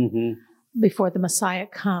return before the Messiah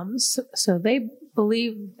comes? So they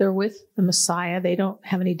believe they're with the Messiah. They don't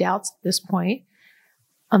have any doubts at this point.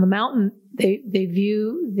 On the mountain, they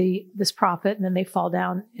view this prophet, and then they fall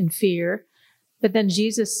down in fear. But then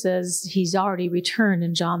Jesus says he's already returned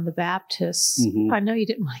in John the Baptist. I know you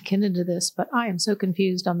didn't want to get into this, but I am so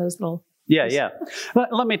confused on those little... Yeah.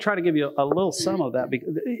 Let me try to give you a little sum of that.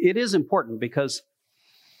 It is important because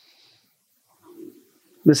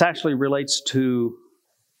this actually relates to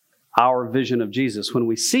our vision of Jesus. When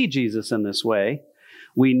we see Jesus in this way,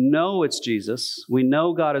 we know it's Jesus. We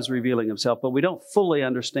know God is revealing himself, but we don't fully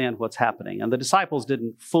understand what's happening. And the disciples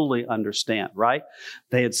didn't fully understand, right?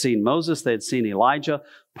 They had seen Moses. They had seen Elijah.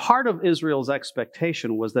 Part of Israel's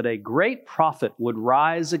expectation was that a great prophet would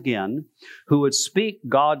rise again who would speak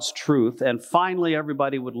God's truth, and finally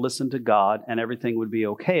everybody would listen to God and everything would be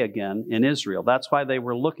okay again in Israel. That's why they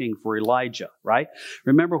were looking for Elijah, right?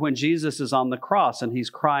 Remember when Jesus is on the cross and he's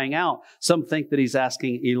crying out, some think that he's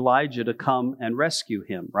asking Elijah to come and rescue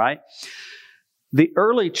him, right? The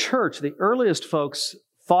early church, the earliest folks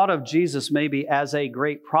thought of Jesus maybe as a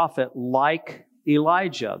great prophet like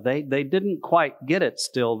Elijah. They didn't quite get it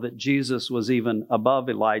still that Jesus was even above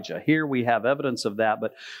Elijah. Here we have evidence of that.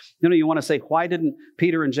 But, you want to say, why didn't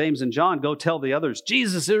Peter and James and John go tell the others,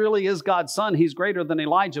 Jesus really is God's son. He's greater than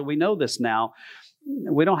Elijah. We know this now.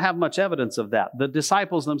 We don't have much evidence of that. The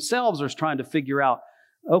disciples themselves are trying to figure out,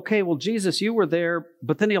 okay, well, Jesus, you were there,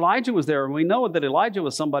 but then Elijah was there. And we know that Elijah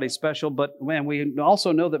was somebody special, but man, we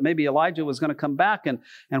also know that maybe Elijah was going to come back. And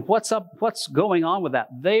what's up? What's going on with that?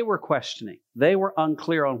 They were questioning. They were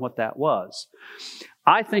unclear on what that was.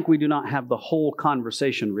 I think we do not have the whole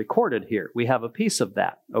conversation recorded here. We have a piece of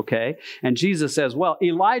that, okay? And Jesus says, well,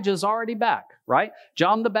 Elijah's already back, right?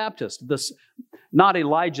 John the Baptist, not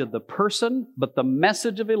Elijah the person, but the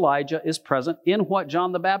message of Elijah is present in what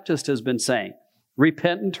John the Baptist has been saying.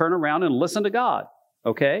 Repent and turn around and listen to God,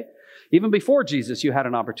 okay? Even before Jesus, you had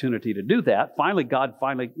an opportunity to do that. Finally,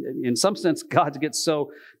 in some sense, God gets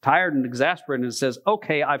so tired and exasperated and says,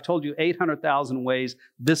 okay, I've told you 800,000 ways.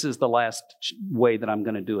 This is the last way that I'm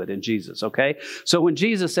going to do it in Jesus, okay? So when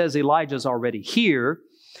Jesus says Elijah's already here,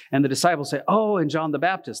 and the disciples say, oh, and John the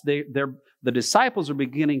Baptist, the disciples are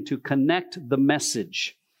beginning to connect the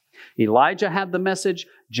message. Elijah had the message.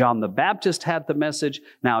 John the Baptist had the message.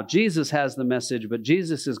 Now Jesus has the message, but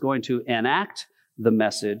Jesus is going to enact the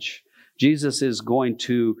message. Jesus is going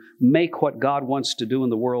to make what God wants to do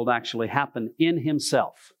in the world actually happen in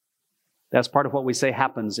himself. That's part of what we say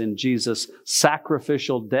happens in Jesus'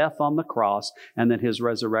 sacrificial death on the cross and then his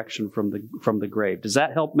resurrection from the grave. Does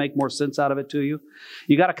that help make more sense out of it to you?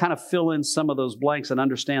 You got to kind of fill in some of those blanks and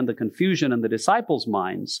understand the confusion in the disciples'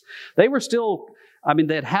 minds. They were still...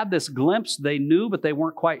 they had this glimpse. They knew, but they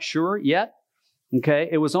weren't quite sure yet. Okay?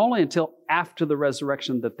 It was only until after the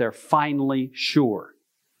resurrection that they're finally sure.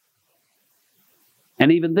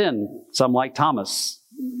 And even then, some like Thomas,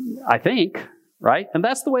 I think, right? And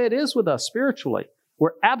that's the way it is with us spiritually.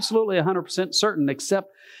 We're absolutely 100% certain,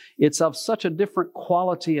 except it's of such a different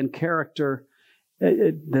quality and character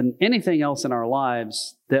than anything else in our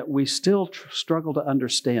lives that we still struggle to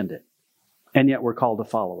understand it. And yet we're called to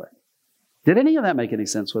follow it. Did any of that make any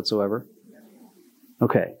sense whatsoever?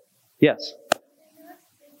 Okay. Yes?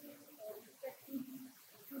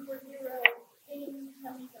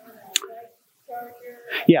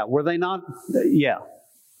 Yeah, were they not? Yeah.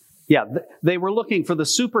 They were looking for the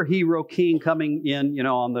superhero king coming in,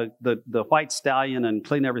 on the white stallion and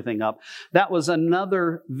clean everything up. That was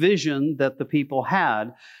another vision that the people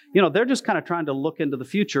had. They're just kind of trying to look into the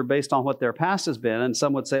future based on what their past has been. And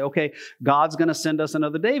some would say, okay, God's going to send us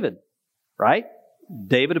another David. Right?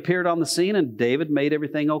 David appeared on the scene and David made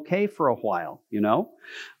everything okay for a while,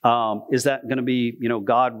 Is that going to be,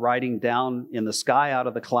 God riding down in the sky out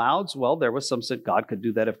of the clouds? Well, there was some said God could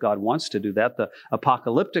do that if God wants to do that. The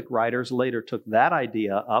apocalyptic writers later took that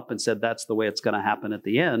idea up and said that's the way it's going to happen at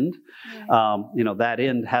the end. Right. That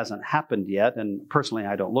end hasn't happened yet. And personally,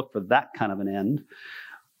 I don't look for that kind of an end.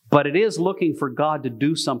 But it is looking for God to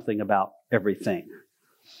do something about everything.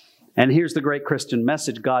 And here's the great Christian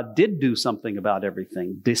message. God did do something about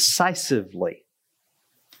everything decisively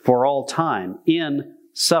for all time in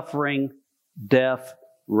suffering, death,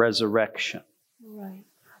 resurrection. Right.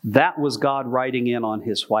 That was God riding in on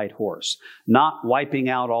his white horse, not wiping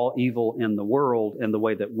out all evil in the world in the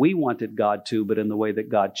way that we wanted God to, but in the way that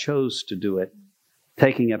God chose to do it,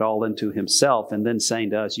 taking it all into himself and then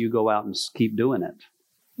saying to us, you go out and keep doing it.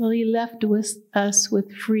 Well, he left us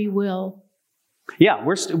with free will. Yeah,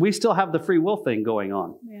 we still have the free will thing going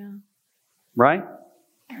on. Yeah. Right?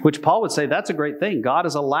 Which Paul would say that's a great thing. God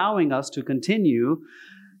is allowing us to continue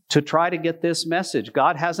to try to get this message.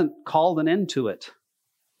 God hasn't called an end to it.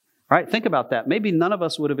 Right? Think about that. Maybe none of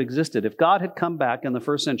us would have existed. If God had come back in the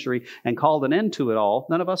first century and called an end to it all,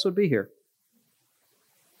 none of us would be here.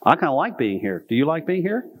 I kind of like being here. Do you like being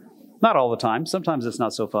here? Not all the time. Sometimes it's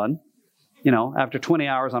not so fun. You know, after 20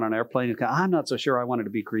 hours on an airplane, I'm not so sure I wanted to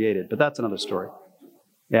be created, but that's another story.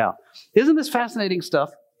 Yeah. Isn't this fascinating stuff?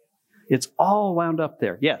 It's all wound up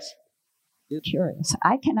there. Yes. Curious.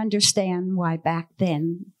 I can understand why back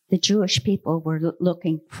then the Jewish people were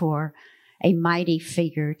looking for a mighty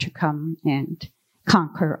figure to come and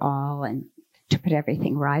conquer all and to put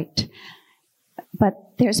everything right.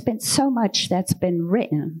 But there's been so much that's been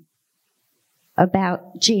written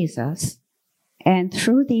about Jesus, and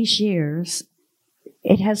through these years,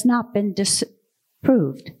 it has not been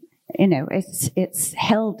disproved. You know, it's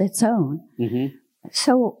held its own. Mm-hmm.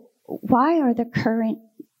 So why are the current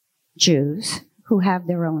Jews, who have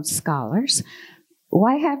their own scholars,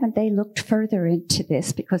 why haven't they looked further into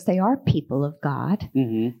this, because they are people of God,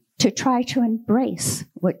 mm-hmm. to try to embrace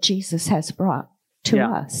what Jesus has brought to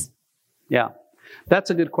us? Yeah, that's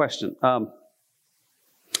a good question.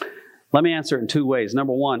 Let me answer it in two ways.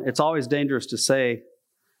 Number one, it's always dangerous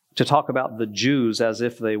to talk about the Jews as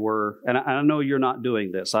if they were, and I know you're not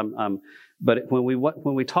doing this, but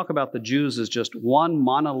when we talk about the Jews as just one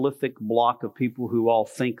monolithic block of people who all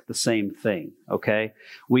think the same thing, okay?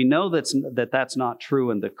 We know that's not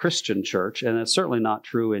true in the Christian church, and it's certainly not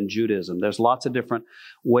true in Judaism. There's lots of different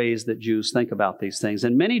ways that Jews think about these things.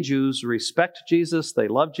 And many Jews respect Jesus, they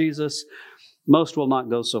love Jesus. Most will not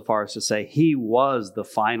go so far as to say he was the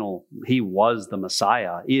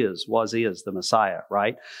Messiah, is the Messiah,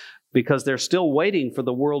 right? Because they're still waiting for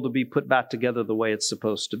the world to be put back together the way it's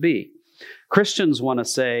supposed to be. Christians want to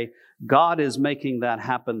say God is making that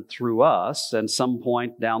happen through us, and some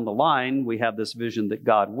point down the line we have this vision that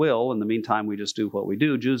God will. In the meantime, we just do what we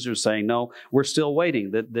do. Jews are saying, no, we're still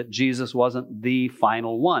waiting, that Jesus wasn't the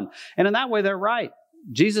final one. And in that way, they're right.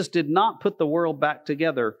 Jesus did not put the world back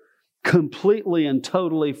together completely and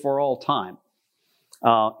totally for all time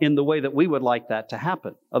in the way that we would like that to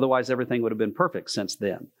happen. Otherwise, everything would have been perfect since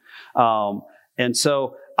then. And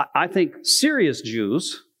so I think serious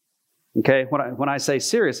Jews, okay, when I say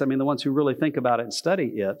serious, I mean the ones who really think about it and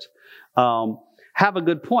study it, have a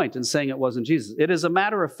good point in saying it wasn't Jesus. It is a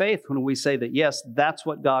matter of faith when we say that, yes, that's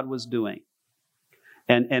what God was doing.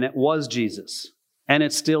 And it was Jesus. And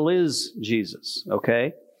it still is Jesus,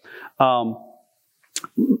 okay?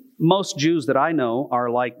 Most Jews that I know are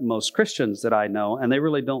like most Christians that I know, and they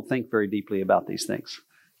really don't think very deeply about these things.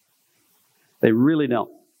 They really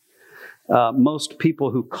don't. Most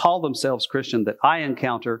people who call themselves Christian that I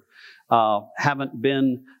encounter haven't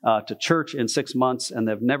been to church in 6 months, and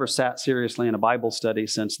they've never sat seriously in a Bible study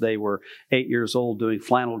since they were 8 years old doing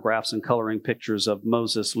flannel graphs and coloring pictures of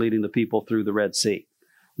Moses leading the people through the Red Sea.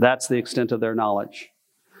 That's the extent of their knowledge.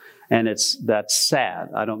 And that's sad.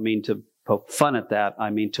 I don't mean to poke fun at that.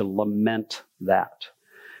 I mean to lament that.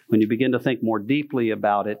 When you begin to think more deeply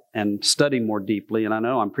about it and study more deeply, and I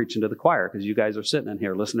know I'm preaching to the choir because you guys are sitting in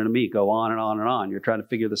here listening to me go on and on and on. You're trying to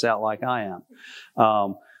figure this out like I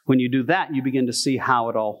am. When you do that, you begin to see how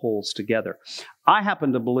it all holds together. I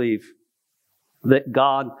happen to believe that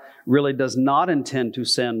God really does not intend to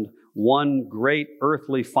send one great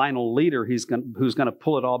earthly final leader who's going to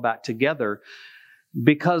pull it all back together,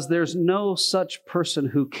 because there's no such person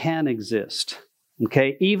who can exist.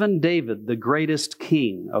 Okay, even David, the greatest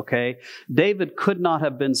king, okay, David could not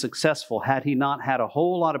have been successful had he not had a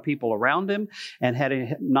whole lot of people around him and had he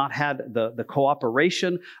not had the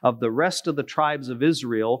cooperation of the rest of the tribes of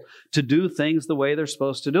Israel to do things the way they're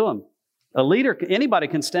supposed to do them. A leader, anybody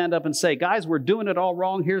can stand up and say, guys, we're doing it all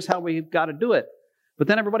wrong. Here's how we've got to do it. But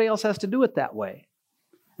then everybody else has to do it that way.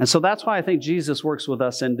 And so that's why I think Jesus works with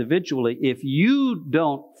us individually. If you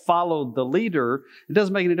don't follow the leader, it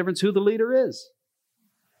doesn't make any difference who the leader is.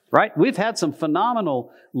 Right? We've had some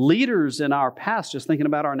phenomenal leaders in our past, just thinking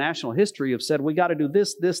about our national history, have said, we got to do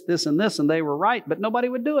this, this, this, and this, and they were right, but nobody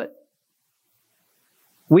would do it.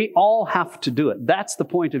 We all have to do it. That's the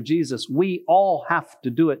point of Jesus. We all have to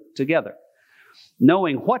do it together.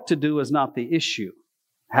 Knowing what to do is not the issue.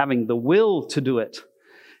 Having the will to do it.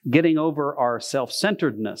 Getting over our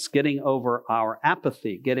self-centeredness, getting over our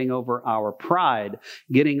apathy, getting over our pride,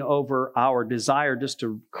 getting over our desire just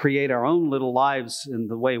to create our own little lives in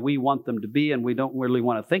the way we want them to be, and we don't really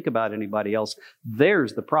want to think about anybody else.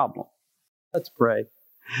 There's the problem. Let's pray.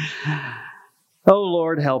 Oh,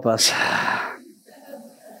 Lord, help us.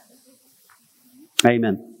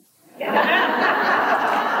 Amen.